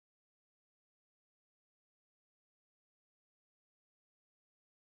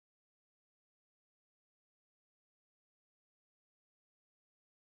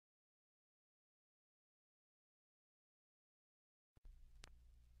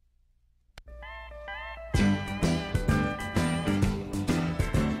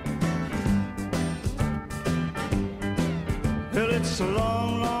it's a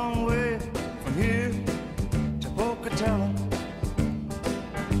long, long way from here to Pocatello,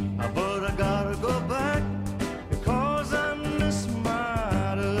 but I gotta go back because I miss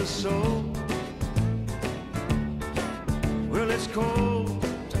my Idaho soul. Well, it's cold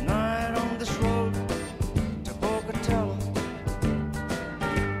tonight on this road to Pocatello.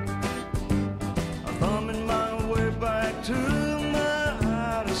 I'm thumbing my way back to my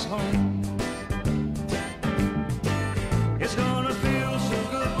Idaho's home. It's gonna feel so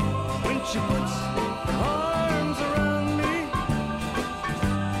good when she puts her arms around me.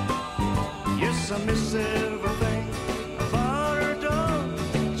 Yes, I miss everything about her,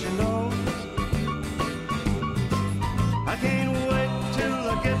 don't you know? I can't wait till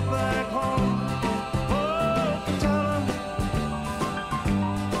I get back home. Oh, tell 'em,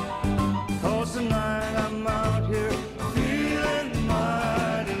 'cause tonight I'm out here feeling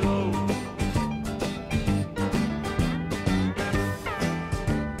mighty low.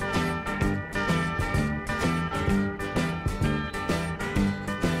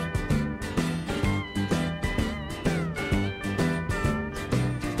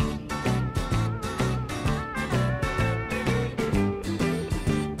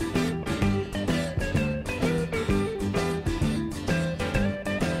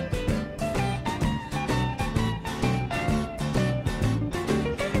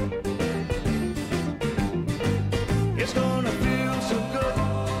 It's gonna feel so good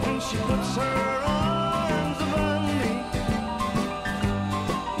when she puts her arms around me.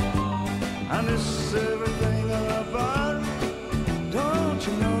 I miss her